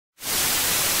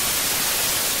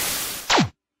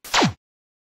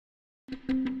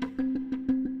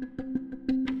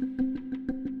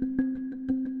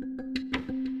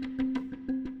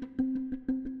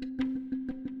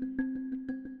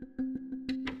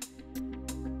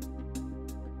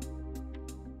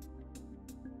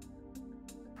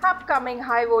Upcoming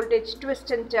high voltage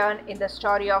twist and turn in the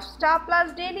story of Star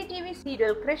Plus daily TV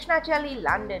serial Krishna Chali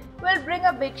London will bring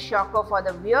a big shocker for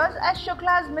the viewers as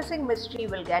Shukla's missing mystery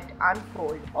will get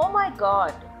unfold. Oh my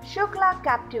god! Shukla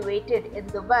captivated in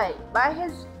Dubai by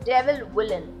his devil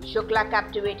villain. Shukla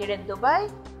captivated in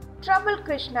Dubai? Trouble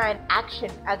Krishna in action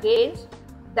against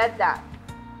Dadda.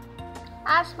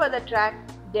 As per the track,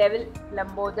 Devil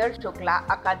Lambodar Shukla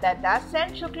aka Dadda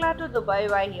sent Shukla to Dubai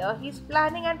while here he is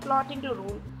planning and plotting to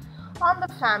rule on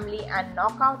the family and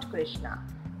knock out Krishna.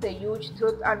 The huge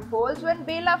truth unfolds when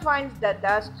Bela finds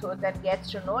Dadda's truth and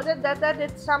gets to know that Dadda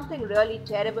did something really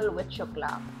terrible with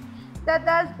Shukla.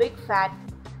 Dadda's big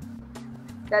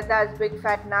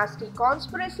fat nasty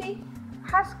conspiracy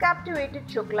has captivated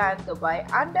Shukla in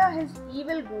Dubai under his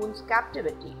evil goon's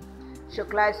captivity.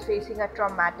 Shukla is facing a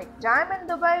traumatic time in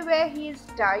Dubai where he is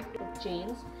tied to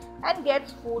chains and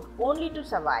gets food only to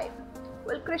survive.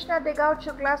 Will Krishna dig out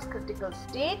Shukla's critical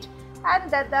state and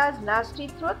Dadda's nasty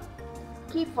truth?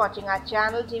 Keep watching our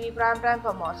channel TV Prime Time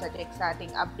for more such exciting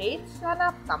updates and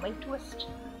upcoming twists.